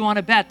much do you want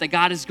to bet that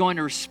God is going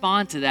to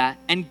respond to that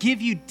and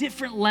give you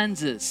different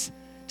lenses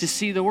to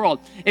see the world?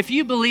 If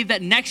you believe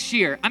that next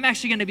year I'm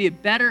actually going to be a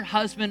better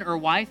husband or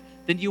wife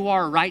than you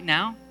are right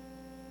now,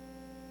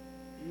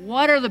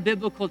 what are the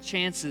biblical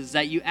chances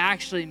that you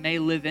actually may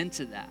live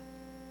into that?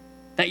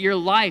 That your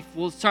life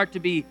will start to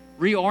be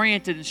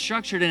reoriented and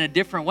structured in a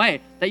different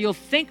way, that you'll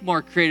think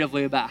more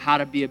creatively about how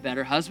to be a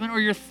better husband, or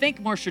you'll think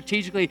more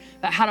strategically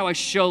about how do I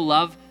show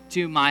love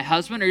to my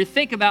husband, or you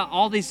think about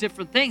all these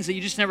different things that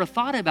you just never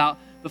thought about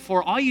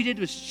before. All you did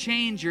was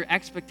change your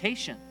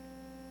expectation.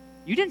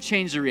 You didn't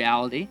change the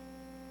reality.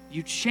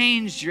 You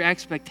changed your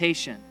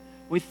expectation.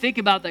 When we think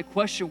about that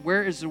question,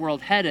 where is the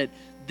world headed?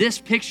 This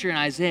picture in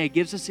Isaiah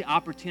gives us the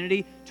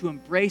opportunity to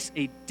embrace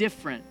a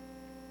different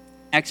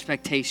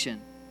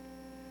expectation.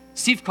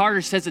 Steve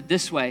Carter says it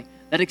this way,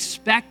 that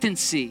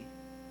expectancy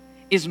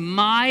is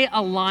my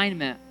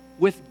alignment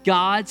with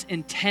God's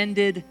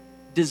intended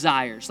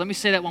desires. Let me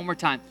say that one more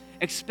time.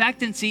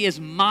 Expectancy is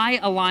my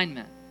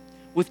alignment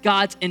with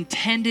God's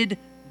intended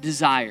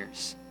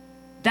desires.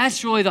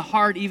 That's really the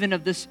heart even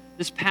of this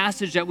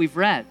passage that we've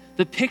read.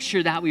 The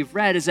picture that we've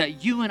read is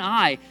that you and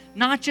I,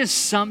 not just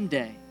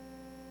someday,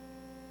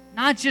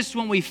 not just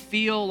when we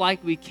feel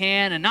like we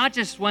can, and not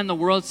just when the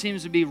world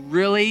seems to be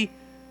really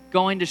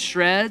going to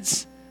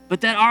shreds, but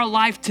that our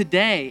life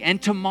today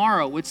and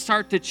tomorrow would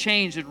start to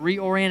change and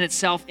reorient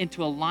itself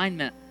into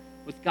alignment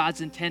with God's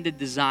intended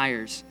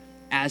desires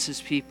as his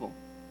people.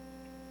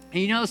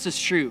 And you know this is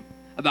true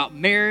about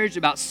marriage,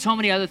 about so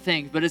many other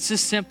things, but it's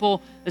this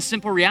simple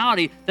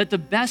reality that the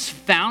best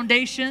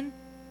foundation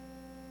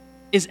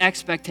is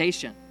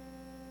expectation.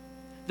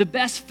 The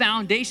best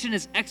foundation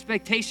is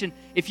expectation.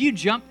 If you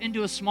jump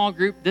into a small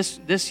group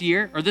this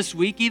year or this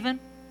week even,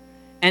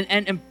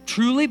 and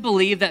truly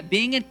believe that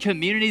being in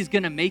community is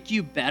going to make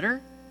you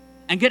better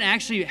and going to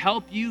actually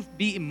help you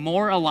be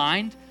more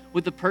aligned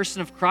with the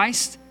person of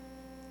Christ,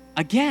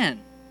 again,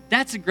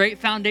 that's a great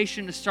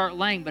foundation to start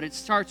laying, but it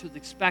starts with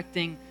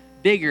expecting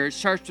bigger. It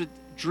starts with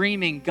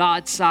dreaming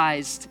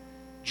God-sized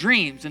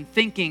dreams and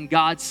thinking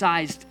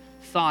God-sized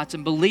thoughts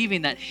and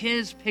believing that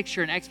his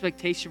picture and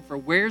expectation for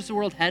where's the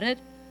world headed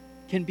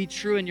can be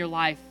true in your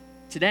life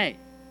today,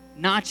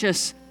 not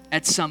just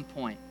at some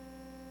point.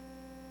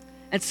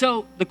 And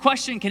so the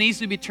question can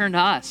easily be turned to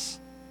us.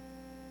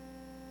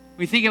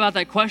 When we think about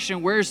that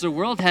question, where's the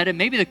world headed?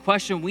 Maybe the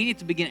question we need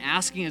to begin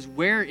asking is,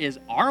 where is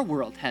our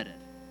world headed?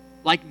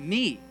 Like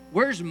me,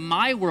 where's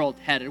my world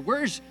headed?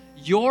 Where's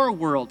your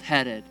world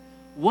headed?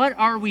 What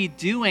are we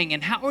doing,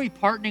 and how are we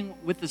partnering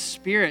with the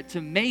Spirit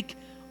to make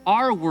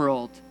our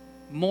world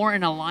more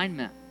in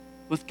alignment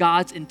with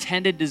God's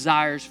intended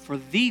desires for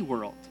the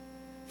world,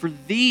 for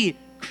the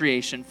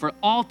creation, for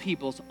all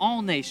peoples,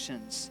 all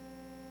nations,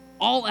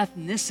 all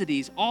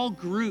ethnicities, all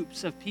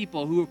groups of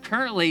people who are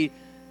currently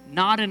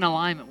not in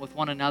alignment with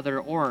one another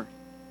or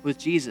with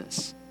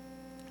Jesus?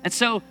 And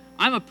so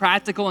I'm a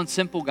practical and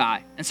simple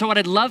guy. And so what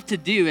I'd love to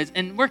do is,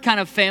 and we're kind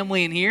of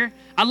family in here,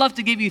 I'd love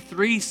to give you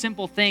 3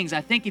 simple things.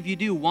 I think if you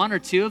do 1 or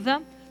 2 of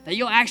them, that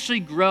you'll actually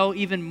grow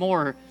even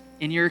more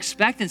in your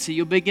expectancy.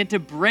 You'll begin to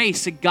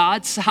brace a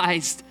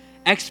God-sized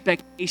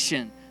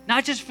expectation,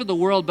 not just for the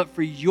world, but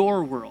for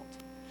your world.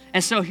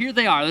 And so here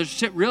they are.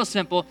 They're real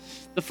simple.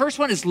 The first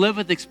one is live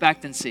with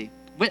expectancy.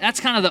 That's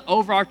kind of the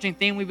overarching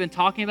theme we've been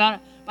talking about.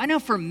 But I know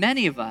for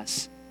many of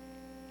us,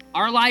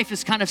 our life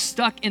is kind of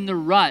stuck in the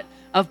rut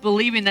of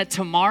believing that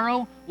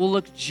tomorrow will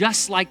look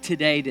just like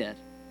today did.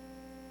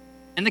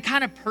 And the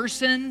kind of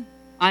person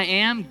I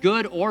am,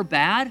 good or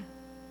bad,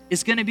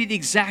 is going to be the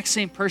exact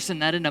same person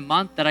that in a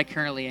month that I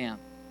currently am.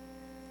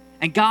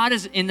 And God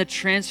is in the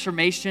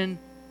transformation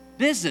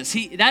business.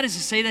 That is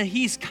to say that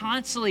He's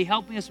constantly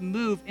helping us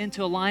move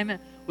into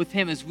alignment with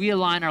Him as we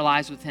align our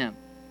lives with Him.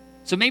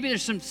 So maybe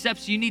there's some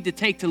steps you need to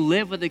take to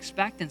live with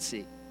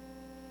expectancy.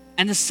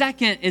 And the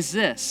second is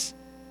this.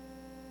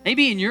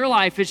 Maybe in your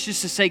life, it's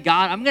just to say,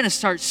 God, I'm going to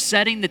start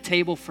setting the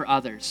table for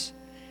others.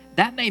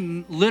 That may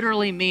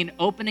literally mean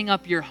opening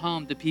up your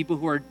home to people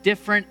who are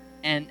different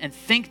and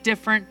think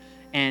different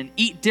and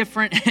eat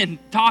different and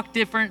talk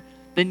different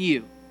than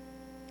you.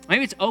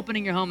 Maybe it's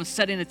opening your home and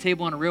setting the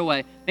table in a real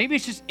way. Maybe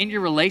it's just in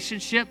your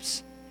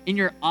relationships, in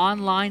your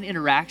online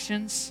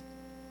interactions,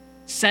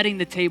 setting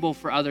the table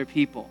for other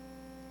people.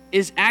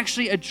 Is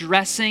actually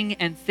addressing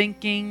and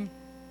thinking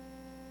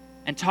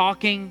and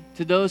talking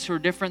to those who are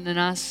different than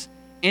us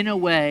in a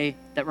way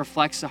that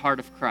reflects the heart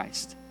of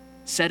Christ,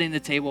 setting the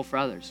table for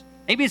others.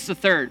 Maybe it's the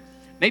third.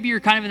 Maybe you're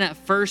kind of in that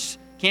first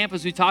camp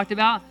as we talked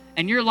about,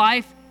 and your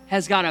life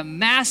has got a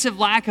massive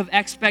lack of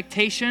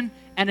expectation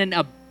and an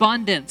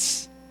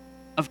abundance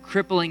of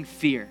crippling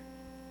fear.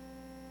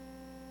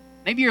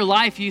 Maybe your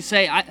life, you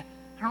say, I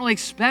don't really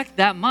expect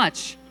that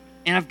much,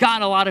 and I've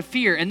got a lot of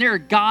fear. And there are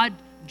God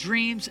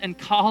dreams and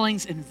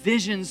callings and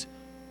visions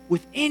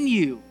within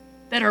you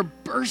that are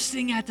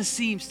bursting at the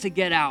seams to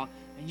get out,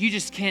 and you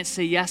just can't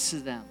say yes to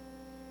them.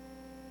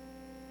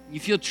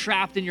 You feel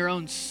trapped in your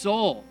own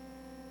soul,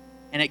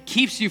 and it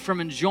keeps you from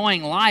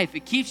enjoying life.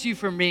 It keeps you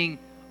from being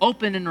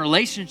open in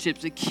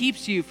relationships. It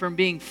keeps you from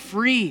being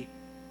free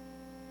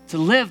to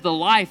live the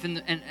life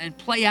and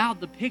play out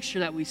the picture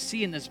that we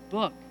see in this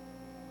book.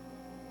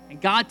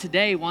 And God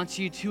today wants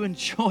you to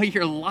enjoy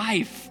your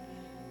life.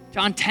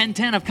 John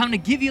 10:10, I've come to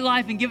give you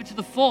life and give it to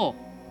the full.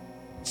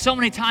 So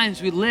many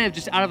times we live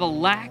just out of a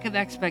lack of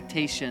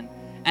expectation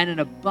and an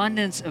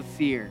abundance of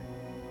fear.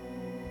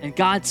 And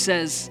God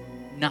says,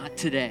 not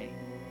today.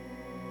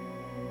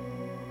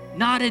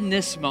 Not in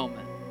this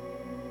moment.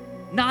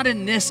 Not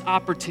in this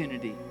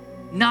opportunity.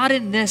 Not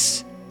in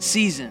this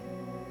season.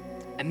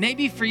 And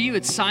maybe for you,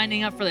 it's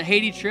signing up for the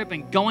Haiti trip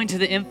and going to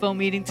the info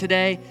meeting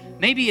today.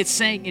 Maybe it's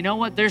saying, you know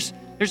what, there's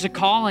a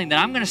calling that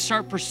I'm going to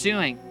start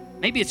pursuing.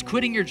 Maybe it's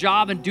quitting your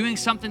job and doing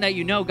something that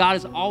you know God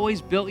has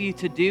always built you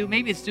to do.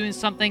 Maybe it's doing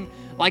something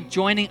like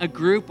joining a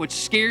group which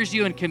scares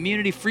you and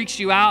community freaks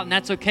you out, and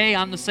that's okay.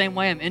 I'm the same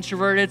way. I'm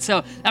introverted,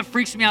 so that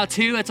freaks me out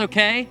too. It's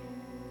okay.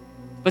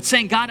 But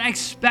saying, God, I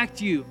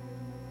expect you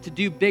to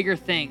do bigger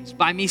things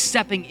by me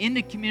stepping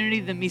into community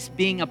than me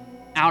being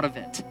out of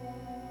it.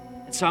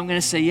 And so I'm going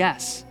to say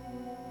yes.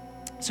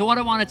 So what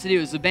I wanted to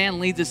do as the band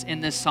leads us in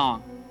this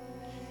song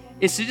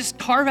is to just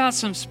carve out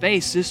some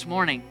space this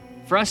morning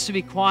for us to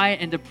be quiet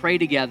and to pray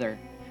together.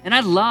 And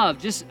I'd love,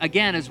 just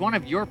again, as one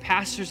of your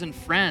pastors and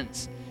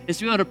friends, is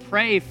to be able to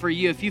pray for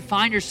you if you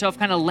find yourself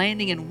kind of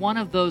landing in one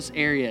of those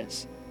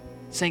areas,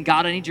 saying,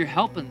 God, I need your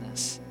help in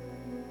this.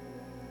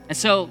 And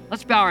so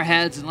let's bow our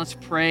heads and let's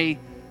pray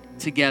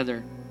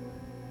together.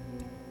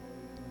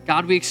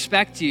 God, we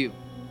expect you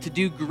to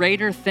do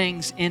greater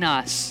things in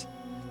us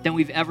than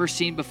we've ever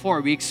seen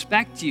before. We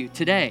expect you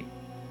today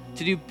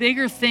to do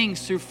bigger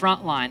things through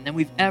Frontline than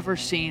we've ever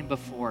seen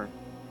before.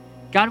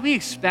 God, we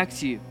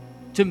expect you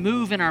to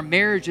move in our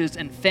marriages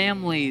and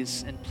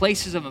families and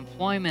places of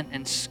employment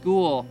and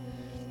school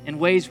in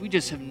ways we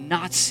just have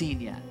not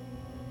seen yet.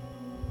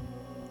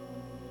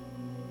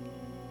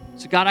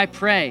 So God, I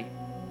pray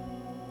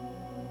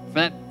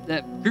for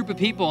that group of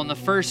people and the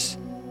first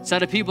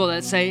set of people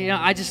that say, you know,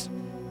 I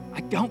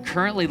don't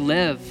currently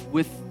live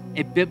with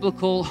a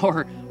biblical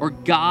or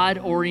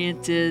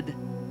God-oriented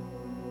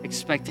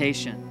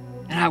expectation.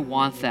 And I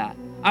want that.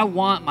 I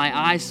want my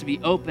eyes to be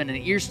open and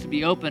ears to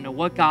be open to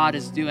what God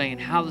is doing and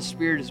how the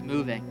Spirit is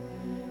moving.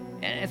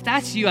 And if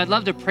that's you, I'd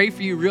love to pray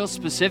for you real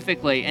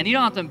specifically. And you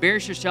don't have to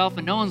embarrass yourself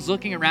and no one's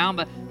looking around,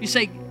 but if you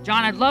say,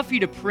 John, I'd love for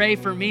you to pray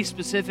for me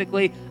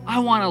specifically. I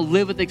want to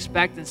live with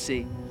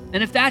expectancy.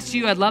 And if that's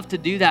you, I'd love to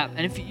do that.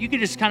 And if you could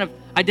just kind of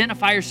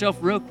identify yourself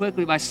real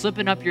quickly by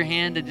slipping up your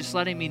hand and just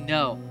letting me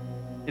know.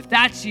 If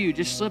that's you,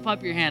 just slip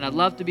up your hand. I'd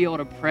love to be able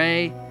to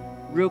pray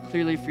real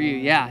clearly for you.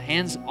 Yeah,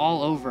 hands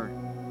all over.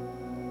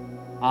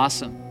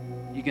 Awesome.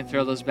 You can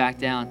throw those back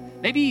down.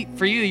 Maybe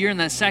for you, you're in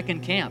that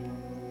second camp,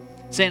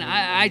 saying,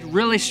 I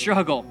really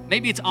struggle.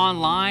 Maybe it's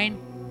online,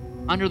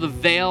 under the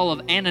veil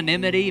of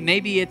anonymity.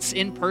 Maybe it's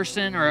in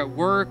person or at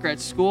work or at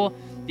school.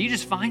 You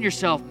just find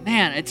yourself,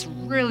 man, it's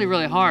really,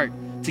 really hard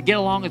to get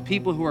along with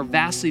people who are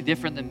vastly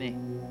different than me.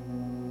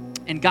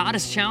 And God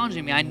is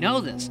challenging me. I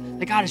know this,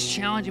 that God is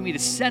challenging me to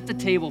set the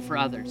table for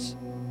others.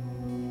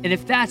 And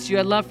if that's you,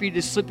 I'd love for you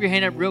to slip your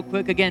hand up real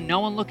quick. Again, no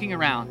one looking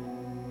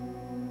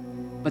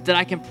around, but that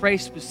I can pray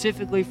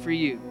specifically for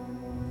you.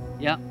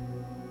 Yeah.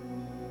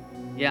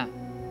 Yeah.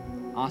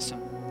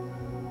 Awesome.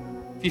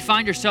 If you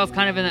find yourself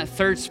kind of in that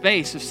third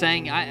space of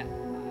saying,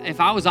 if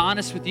I was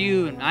honest with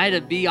you and I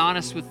had to be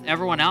honest with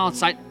everyone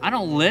else, I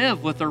don't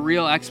live with a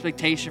real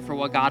expectation for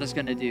what God is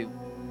going to do.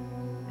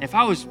 And if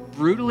I was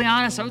brutally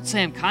honest, I would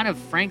say I'm kind of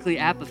frankly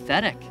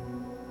apathetic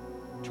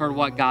toward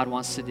what God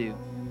wants to do.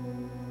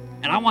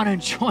 And I want to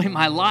enjoy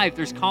my life.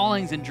 There's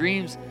callings and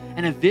dreams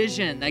and a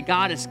vision that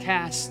God has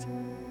cast.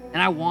 And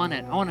I want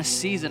it. I want to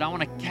seize it. I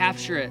want to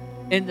capture it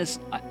in this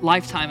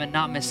lifetime and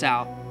not miss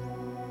out.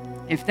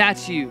 If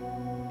that's you,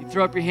 you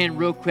throw up your hand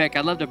real quick.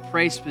 I'd love to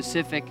pray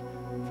specific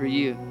for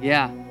you.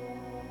 Yeah.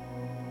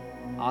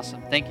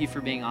 Awesome. Thank you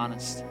for being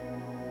honest.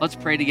 Let's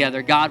pray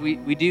together. God,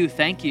 we do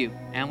thank you,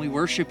 and we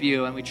worship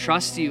you, and we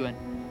trust you,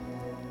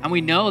 and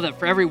we know that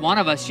for every one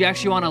of us, you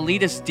actually want to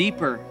lead us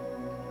deeper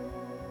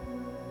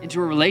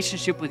into a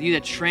relationship with you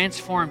that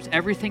transforms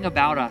everything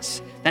about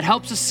us, that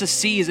helps us to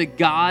see as a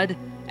God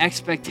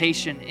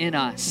expectation in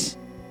us.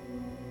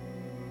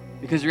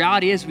 Because the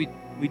reality is we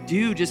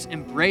do just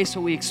embrace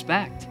what we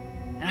expect.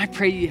 And I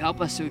pray you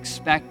help us to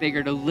expect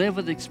bigger, to live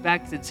with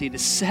expectancy, to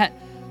set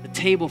the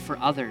table for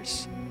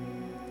others,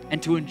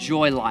 and to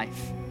enjoy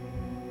life,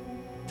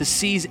 to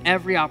seize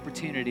every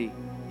opportunity,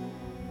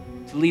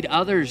 to lead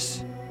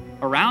others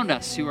around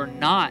us who are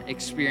not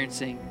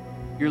experiencing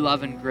your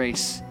love and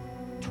grace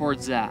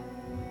towards that.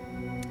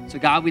 So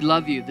God, we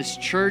love you. This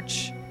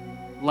church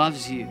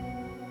loves you.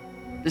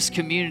 This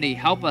community,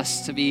 help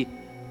us to be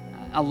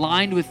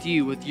aligned with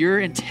you, with your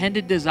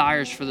intended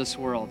desires for this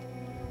world,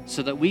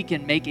 so that we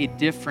can make a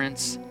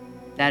difference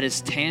that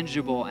is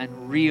tangible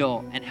and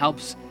real and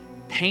helps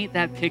paint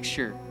that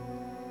picture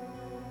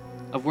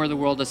of where the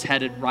world is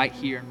headed right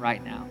here and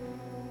right now.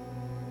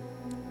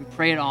 We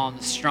pray it all in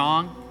the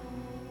strong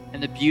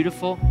and the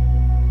beautiful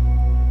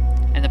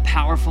and the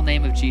powerful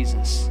name of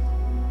Jesus.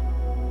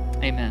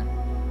 Amen.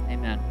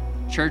 Amen.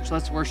 Church,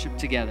 let's worship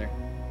together.